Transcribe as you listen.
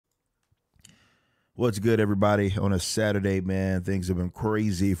What's good, everybody? On a Saturday, man, things have been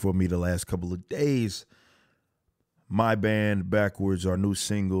crazy for me the last couple of days. My band, Backwards, our new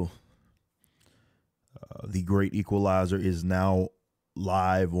single, The Great Equalizer, is now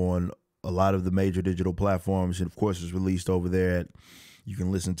live on a lot of the major digital platforms. And of course, it's released over there. You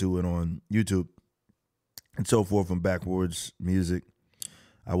can listen to it on YouTube and so forth from Backwards Music.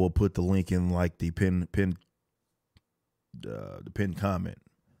 I will put the link in like the pinned comment.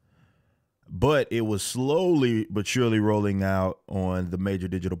 But it was slowly but surely rolling out on the major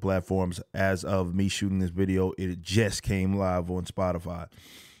digital platforms. As of me shooting this video, it just came live on Spotify.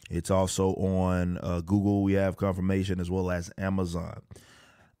 It's also on Google. We have confirmation, as well as Amazon.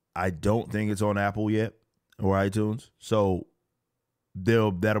 I don't think it's on Apple yet or iTunes. So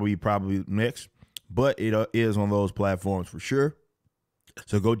that'll be probably next. But it is on those platforms for sure.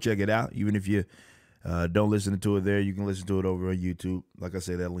 So go check it out. Even if you don't listen to it there, you can listen to it over on YouTube. Like I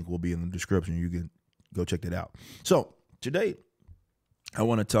said, that link will be in the description. You can go check that out. So today, I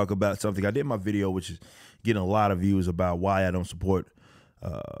want to talk about something. I did my video, which is getting a lot of views, about why I don't support,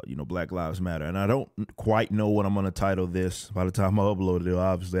 Black Lives Matter. And I don't quite know what I'm going to title this. By the time I upload it, I'll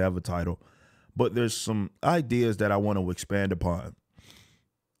obviously have a title. But there's some ideas that I want to expand upon,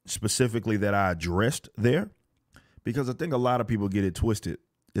 specifically that I addressed there, because I think a lot of people get it twisted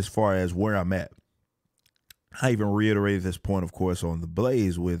as far as where I'm at. I even reiterated this point, of course, on The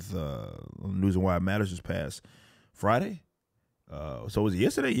Blaze with News and Why It Matters this past Friday. So was it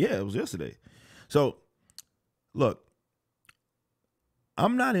yesterday? Yeah, it was yesterday. So, look,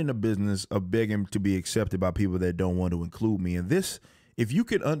 I'm not in the business of begging to be accepted by people that don't want to include me. And this, if you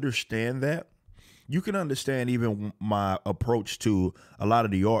can understand that, you can understand even my approach to a lot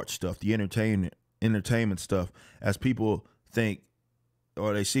of the art stuff, the entertainment stuff, as people think,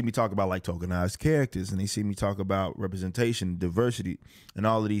 or they see me talk about like tokenized characters, and they see me talk about representation, diversity, and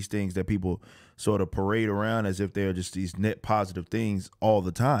all of these things that people sort of parade around as if they're just these net positive things all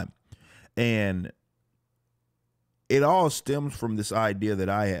the time. And it all stems from this idea that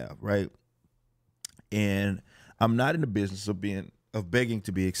I have, right? And I'm not in the business of begging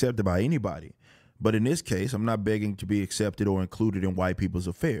to be accepted by anybody. But in this case, I'm not begging to be accepted or included in white people's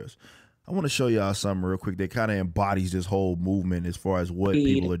affairs. I want to show y'all something real quick that kind of embodies this whole movement as far as what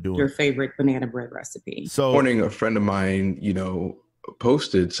people are doing. Your favorite banana bread recipe. So, morning, a friend of mine,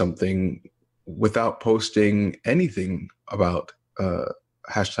 posted something without posting anything about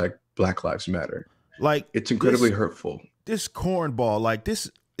hashtag Black Lives Matter. Like, it's incredibly hurtful. This cornball, like this,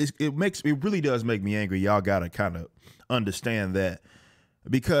 it really does make me angry. Y'all gotta kind of understand that,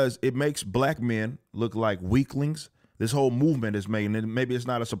 because it makes black men look like weaklings. This whole movement is making it. Maybe it's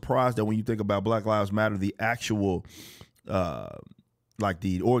not a surprise that when you think about Black Lives Matter, the actual, like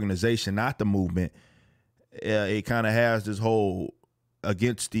the organization, not the movement, it kind of has this whole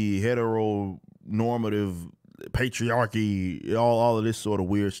against the heteronormative patriarchy, all of this sort of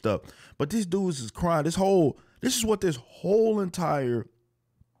weird stuff. But this dude is crying. This is what this whole entire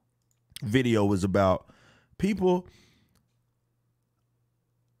video is about. People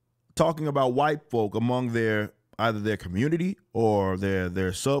talking about white folk among either their community or their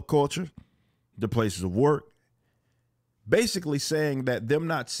subculture, the places of work, basically saying that them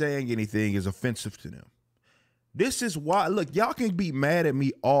not saying anything is offensive to them. This is why, look, y'all can be mad at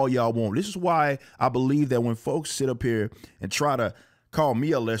me all y'all want. This is why I believe that when folks sit up here and try to call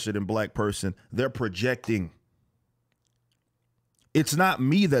me a lesser than black person, they're projecting. It's not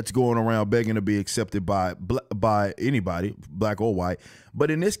me that's going around begging to be accepted by anybody, black or white,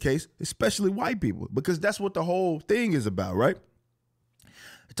 but in this case, especially white people, because that's what the whole thing is about, right?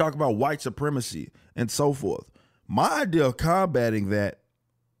 Talk about white supremacy and so forth. My idea of combating that,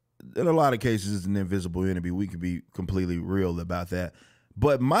 in a lot of cases, is an invisible enemy. We can be completely real about that.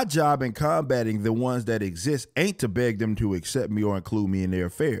 But my job in combating the ones that exist ain't to beg them to accept me or include me in their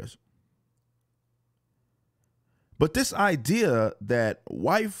affairs. But this idea that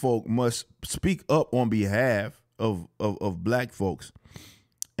white folk must speak up on behalf of black folks,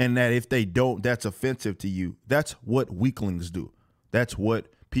 and that if they don't, that's offensive to you. That's what weaklings do. That's what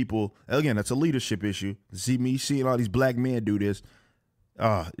people, again, that's a leadership issue. See me seeing all these black men do this.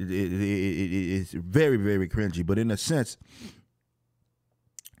 It's very, very cringy. But in a sense,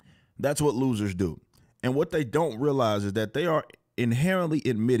 that's what losers do. And what they don't realize is that they are inherently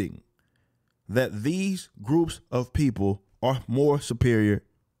admitting that these groups of people are more superior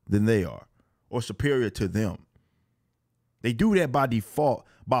than they are, or superior to them. They do that by default,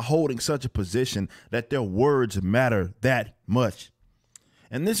 by holding such a position that their words matter that much.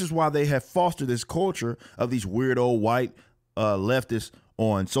 And this is why they have fostered this culture of these weirdo white leftists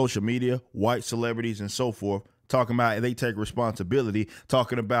on social media, white celebrities and so forth, talking about they take responsibility,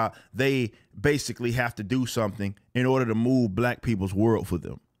 talking about they basically have to do something in order to move black people's world for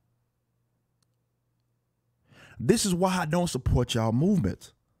them. This is why I don't support y'all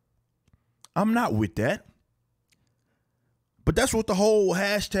movements. I'm not with that. But that's what the whole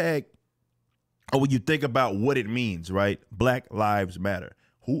hashtag, or when you think about what it means, right? Black Lives Matter.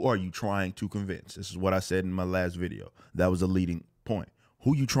 Who are you trying to convince? This is what I said in my last video. That was a leading point.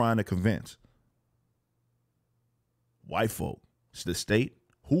 Who you trying to convince? White folk. It's the state.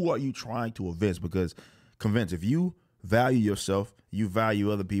 Who are you trying to convince? If you value yourself, you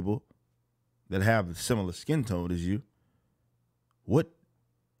value other people that have a similar skin tone as you,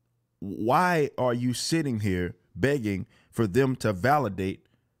 why are you sitting here begging for them to validate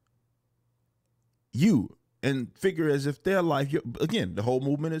you and figure as if their life, again, the whole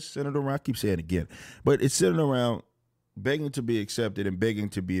movement is centered around, I keep saying it again, but it's centered around begging to be accepted and begging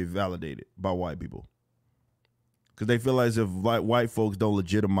to be validated by white people. Because they feel as if white folks don't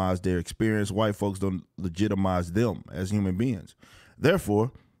legitimize their experience, white folks don't legitimize them as human beings.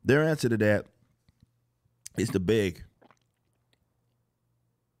 Therefore, their answer to that is to beg.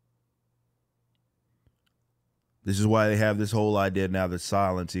 This is why they have this whole idea now that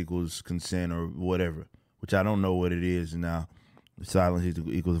silence equals consent or whatever, which I don't know what it is now. Silence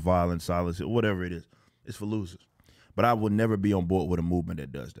equals violence, silence, whatever it is. It's for losers. But I would never be on board with a movement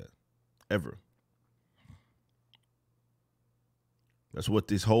that does that, ever. That's what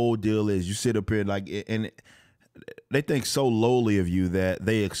this whole deal is. You sit up here and they think so lowly of you that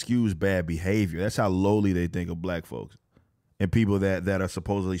they excuse bad behavior. That's how lowly they think of black folks and people that are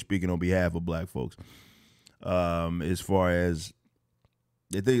supposedly speaking on behalf of black folks. As far as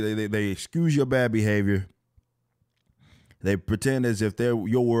they think they excuse your bad behavior. They pretend as if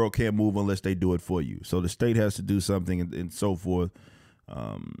your world can't move unless they do it for you. So the state has to do something and so forth.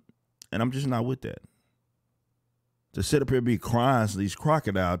 And I'm just not with that. To sit up here and be crying these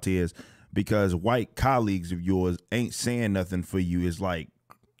crocodile tears because white colleagues of yours ain't saying nothing for you is like,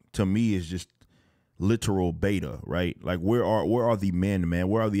 to me, is just literal beta, right? Like where are the men, man?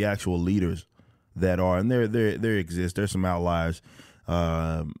 Where are the actual leaders that are? And there exist. There's some outliers.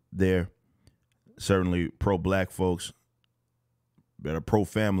 There certainly pro-black folks that are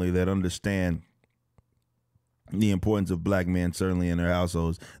pro-family that understand the importance of black men, certainly in their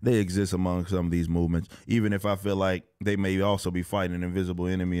households. They exist among some of these movements, even if I feel like they may also be fighting an invisible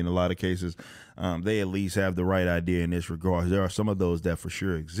enemy in a lot of cases. They at least have the right idea in this regard. There are some of those that for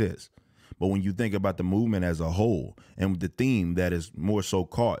sure exist. But when you think about the movement as a whole and the theme that is more so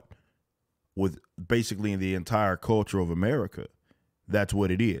caught with basically the entire culture of America, that's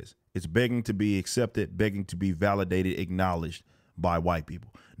what it is. It's begging to be accepted, begging to be validated, acknowledged by white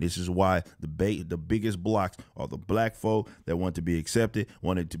people. This is why the biggest blocks are the black folk that want to be accepted,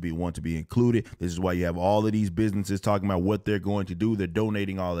 want to be included. This is why you have all of these businesses talking about what they're going to do. They're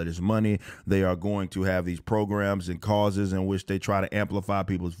donating all of this money. They are going to have these programs and causes in which they try to amplify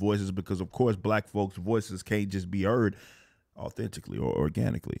people's voices because, of course, black folks' voices can't just be heard authentically or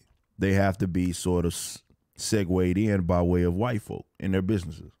organically. They have to be sort of segued in by way of white folk in their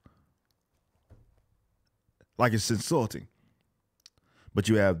businesses. Like it's insulting. But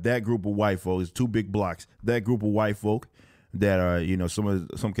you have that group of white folks, two big blocks, that group of white folk that are,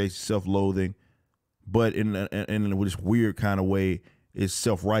 some cases self-loathing, but in this weird kind of way, it's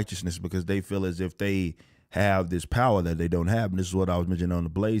self-righteousness because they feel as if they have this power that they don't have. And this is what I was mentioning on the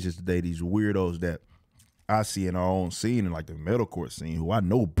Blazers today, these weirdos that I see in our own scene and like the metalcore scene who I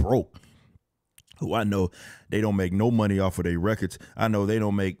know broke, who I know they don't make no money off of their records. I know they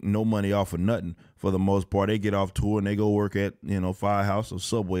don't make no money off of nothing for the most part. They get off tour and they go work at, Firehouse or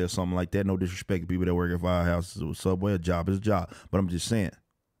Subway or something like that. No disrespect to people that work at Firehouse or Subway. A job is a job. But I'm just saying,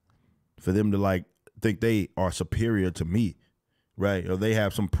 for them to think they are superior to me, right? Or they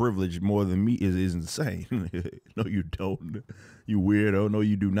have some privilege more than me is insane. No, you don't. You weirdo. No,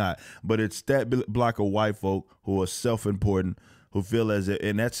 you do not. But it's that block of white folk who are self-important, who feel as if,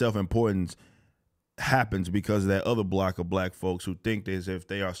 and that self-importance happens because of that other block of black folks who think as if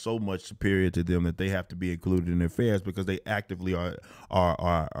they are so much superior to them that they have to be included in their affairs because they actively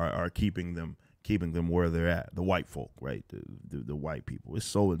are keeping them where they're at. The white folk, right? The white people. It's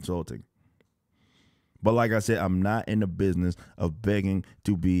so insulting. But like I said, I'm not in the business of begging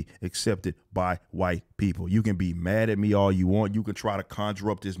to be accepted by white people. You can be mad at me all you want. You can try to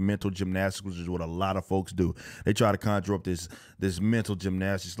conjure up this mental gymnastics, which is what a lot of folks do. They try to conjure up this mental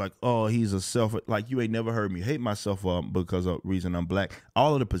gymnastics like, oh, he's a like you ain't never heard me hate myself because of the reason I'm black.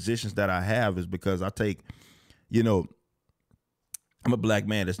 All of the positions that I have is because I take, I'm a black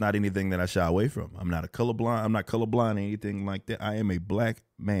man. It's not anything that I shy away from. I'm not colorblind or anything like that. I am a black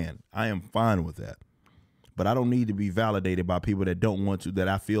man. I am fine with that. but I don't need to be validated by people that don't want to, that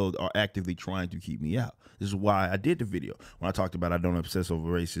I feel are actively trying to keep me out. This is why I did the video when I talked about I don't obsess over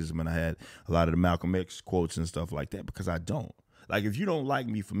racism, and I had a lot of the Malcolm X quotes and stuff like that, because I don't. Like, if you don't like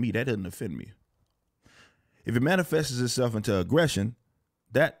me for me, that doesn't offend me. If it manifests itself into aggression,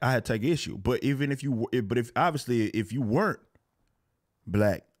 that I had to take issue. But if obviously if you weren't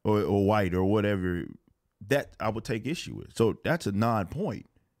black or white or whatever, that I would take issue with. So that's a non-point.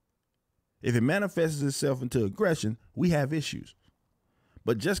 If it manifests itself into aggression, we have issues.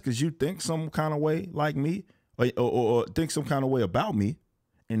 But just because you think some kind of way like me, or think some kind of way about me,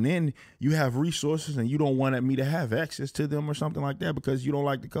 and then you have resources and you don't want me to have access to them or something like that because you don't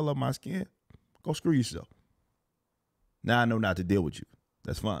like the color of my skin, go screw yourself. Now I know not to deal with you.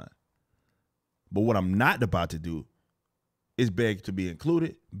 That's fine. But what I'm not about to do is beg to be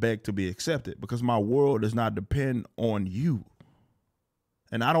included, beg to be accepted, because my world does not depend on you.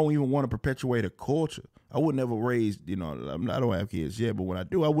 And I don't even want to perpetuate a culture. I would never raise, I don't have kids yet, but when I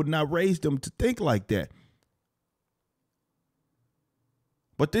do, I would not raise them to think like that.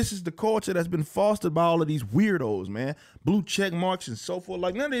 But this is the culture that's been fostered by all of these weirdos, man. Blue check marks and so forth.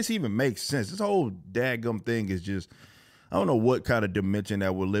 Like, none of this even makes sense. This whole daggum thing is just, I don't know what kind of dimension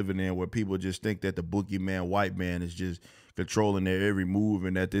that we're living in where people just think that the boogeyman white man is just controlling their every move,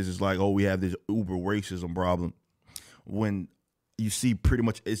 and that this is like, oh, we have this uber racism problem. When you see pretty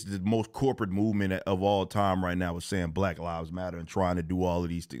much it's the most corporate movement of all time right now is saying Black Lives Matter and trying to do all of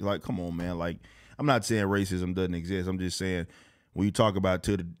these things. Like, come on, man. Like, I'm not saying racism doesn't exist. I'm just saying when you talk about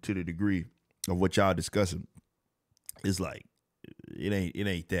to the degree of what y'all discussing, it's like it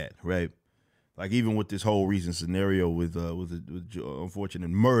ain't that, right? Like, even with this whole recent scenario with unfortunate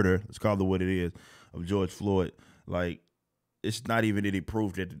murder, let's call it what it is, of George Floyd, like, it's not even any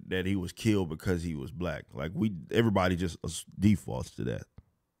proof that he was killed because he was black. Like, everybody just defaults to that.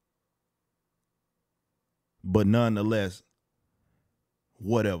 But nonetheless,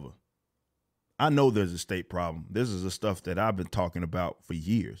 whatever. I know there's a state problem. This is the stuff that I've been talking about for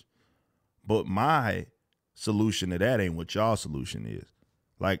years. But my solution to that ain't what y'all solution is.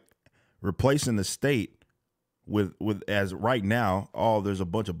 Like, replacing the state with as right now, there's a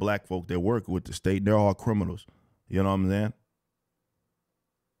bunch of black folk that work with the state. They're all criminals. You know what I'm saying?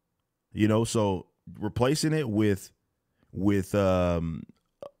 So replacing it with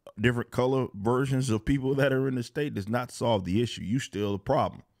different color versions of people that are in the state does not solve the issue. You still a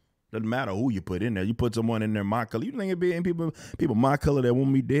problem. Doesn't matter who you put in there. You put someone in there my color. You think it'd be any people my color that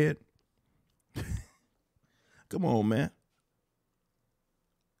want me dead? Come on, man.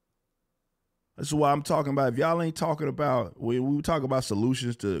 That's why I'm talking about. If y'all ain't talking about, when we talk about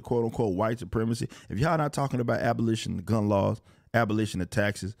solutions to quote unquote white supremacy, if y'all not talking about abolition of gun laws, abolition of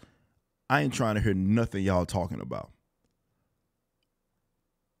taxes, I ain't trying to hear nothing y'all talking about.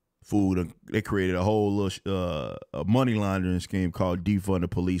 Food, they created a whole little a money laundering scheme called defund the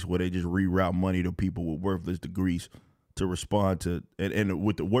police, where they just reroute money to people with worthless degrees to respond to, and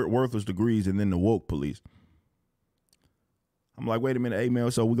with the worthless degrees, and then the woke police. I'm like, wait a minute, hey man,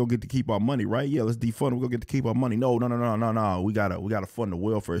 so we gonna get to keep our money, right? Yeah, let's defund. We're gonna get to keep our money. No. We gotta fund the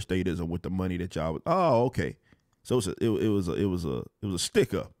welfare statism with the money that y'all. Oh, okay. So it was a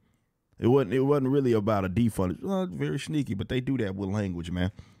stick up. It wasn't really about a defund. It was very sneaky, but they do that with language,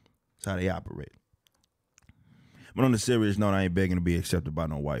 man. That's how they operate. But on the serious note, I ain't begging to be accepted by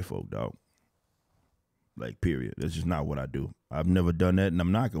no white folk, dog. Like, period. That's just not what I do. I've never done that, and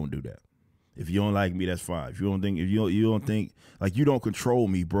I'm not gonna do that. If you don't like me, that's fine. If you don't think, like, you don't control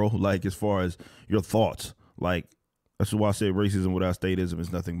me, bro. Like, as far as your thoughts, like, that's why I say racism without statism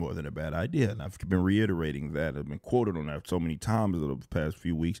is nothing more than a bad idea. And I've been reiterating that. I've been quoted on that so many times over the past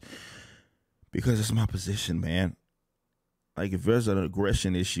few weeks because it's my position, man. Like, if there's an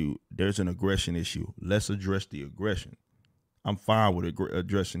aggression issue, there's an aggression issue. Let's address the aggression. I'm fine with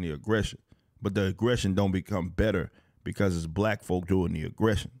addressing the aggression, but the aggression don't become better because it's black folk doing the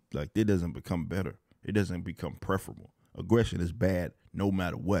aggression. Like, it doesn't become better. It doesn't become preferable. Aggression is bad no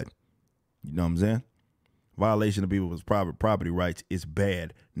matter what. You know what I'm saying? Violation of people's private property rights is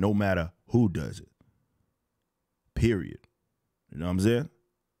bad no matter who does it. Period. You know what I'm saying?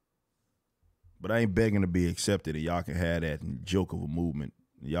 But I ain't begging to be accepted, and y'all can have that joke of a movement.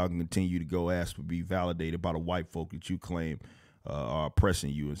 Y'all can continue to go ask to be validated by the white folk that you claim are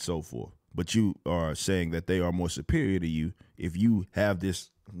oppressing you and so forth. But you are saying that they are more superior to you if you have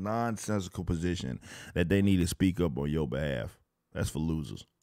this nonsensical position that they need to speak up on your behalf. That's for losers.